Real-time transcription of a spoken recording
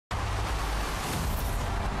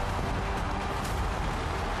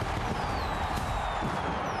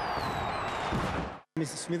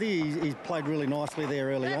Mr. Smithy. He's played really nicely there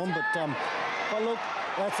early on, but look,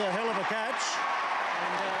 that's a hell of a catch.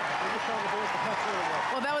 And we're trying the boys to catch really well.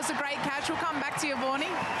 Well, that was a great catch. We'll come back to you, Vaughnie.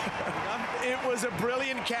 It was a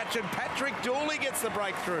brilliant catch, and Patrick Dooley gets the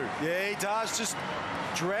breakthrough. Yeah, he does. Just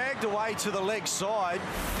dragged away to the leg side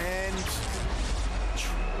and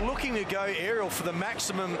looking to go aerial for the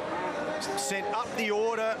maximum, sent up the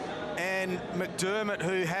order. And McDermott,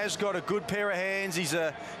 who has got a good pair of hands, he's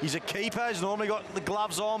a keeper. He's normally got the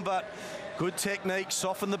gloves on, but good technique,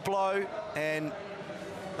 softened the blow, and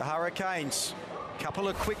the Hurricanes, couple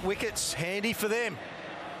of quick wickets, handy for them.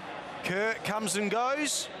 Kerr comes and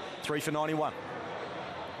goes, 3 for 91.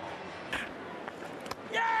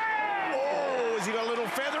 Yeah! Oh, has he got a little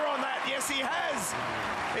feather on that? Yes, he has.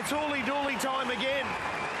 It's Hooly Dooley time again.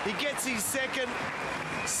 He gets his second.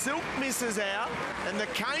 Silk misses out, and the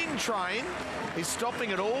Kane train is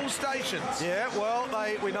stopping at all stations. Yeah, well,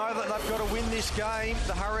 we know that they've got to win this game,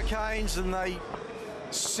 the Hurricanes, and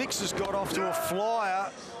Sixers got off to a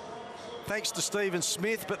flyer thanks to Stephen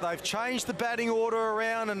Smith, but they've changed the batting order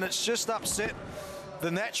around, and it's just upset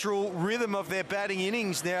the natural rhythm of their batting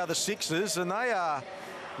innings now, the Sixers, and they are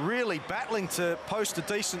really battling to post a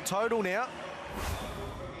decent total now.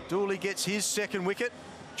 Dooley gets his second wicket.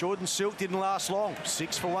 Jordan Silk didn't last long,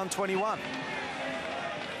 6 for 121.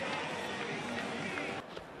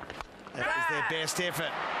 That was their best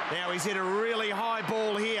effort. Now he's hit a really high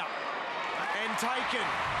ball here and taken.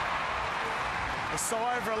 A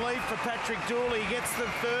sigh of relief for Patrick Dooley. He gets the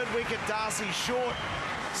third wicket. Darcy short.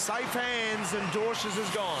 Safe hands, and Dwarshuis is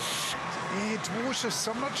gone. Yeah,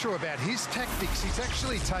 Dwarshuis, I'm not sure about his tactics. He's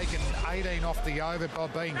actually taken 18 off the over by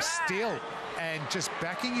being still and just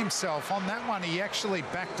backing himself. On that one, he actually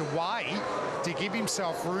backed away to give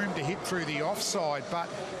himself room to hit through the offside, but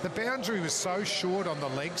the boundary was so short on the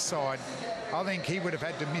leg side, I think he would have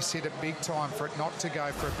had to miss hit it big time for it not to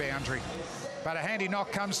go for a boundary. But a handy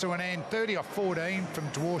knock comes to an end, 30 off 14 from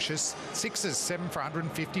Dwarshuis, Sixers 7 for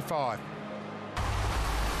 155.